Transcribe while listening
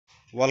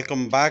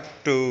Welcome back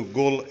to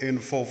Gull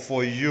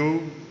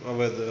Info4U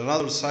with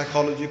another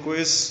psychology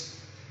quiz.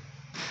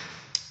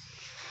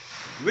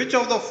 Which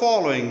of the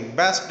following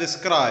best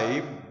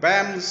describe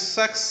Bem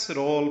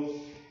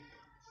Sex-Role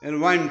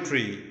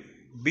Inventory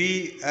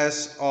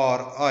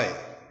BSRI?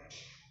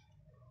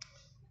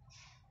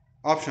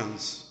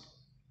 Options: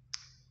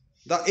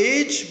 the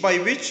age by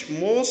which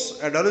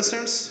most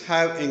adolescents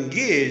have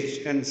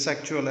engaged in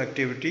sexual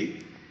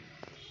activity,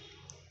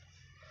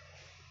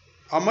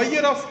 a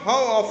measure of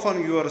how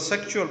often your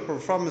sexual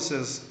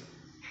performances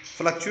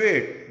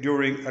fluctuate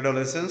during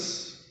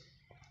adolescence,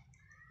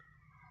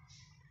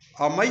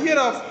 a measure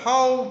of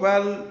how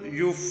well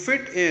you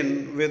fit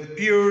in with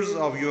peers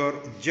of your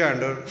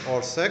gender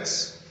or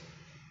sex.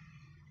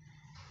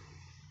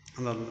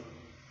 And the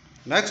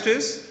next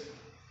is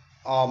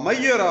a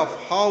measure of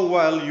how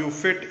well you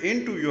fit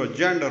into your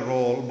gender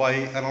role by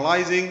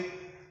analyzing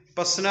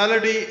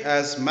personality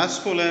as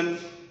masculine,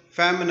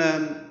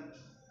 feminine,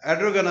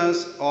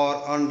 androgynous,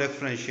 or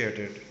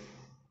undifferentiated.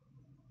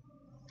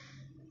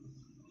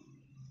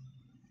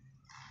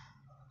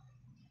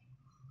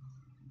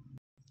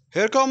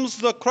 Here comes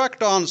the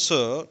correct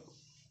answer.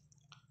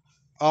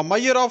 A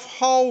measure of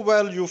how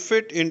well you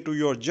fit into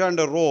your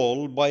gender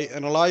role by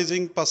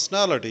analyzing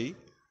personality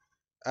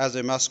as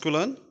a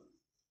masculine,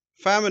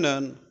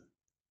 feminine,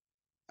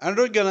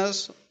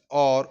 androgynous,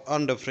 or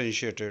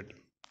undifferentiated.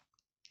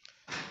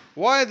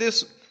 Why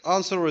this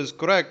answer is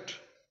correct?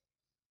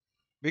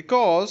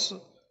 Because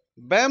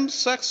Bem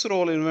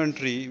Sex-Role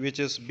Inventory, which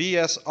is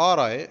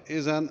BSRI,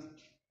 is an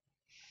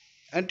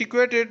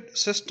antiquated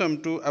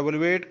system to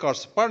evaluate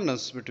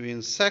correspondence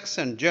between sex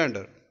and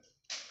gender,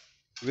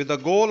 with the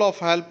goal of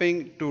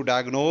helping to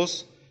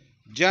diagnose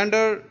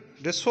gender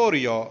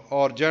dysphoria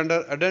or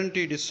gender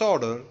identity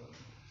disorder.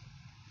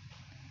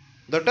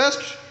 The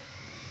test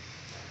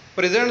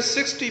presents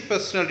 60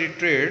 personality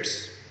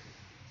traits,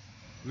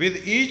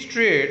 with each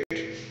trait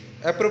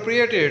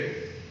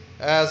appropriated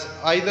as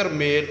either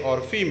male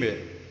or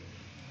female.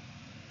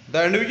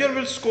 The individual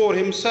will score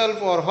himself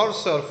or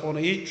herself on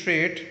each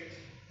trait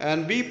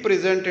and be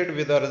presented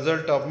with a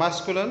result of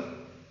masculine,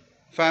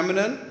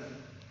 feminine,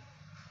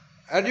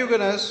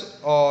 androgynous,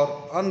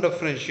 or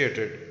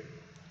undifferentiated.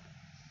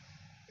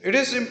 It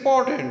is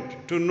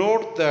important to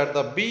note that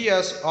the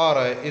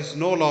BSRI is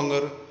no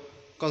longer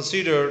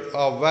considered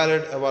a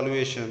valid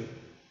evaluation,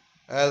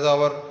 as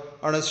our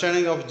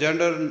understanding of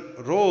gender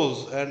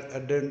roles and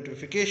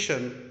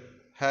identification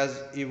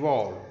has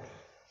evolved.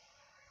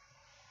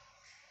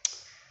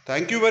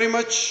 Thank you very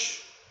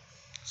much.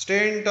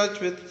 Stay in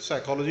touch with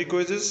psychology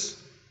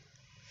quizzes,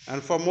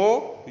 and for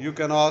more you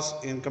can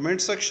ask in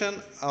comment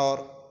section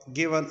or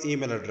give an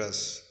email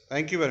address.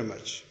 Thank you very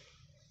much.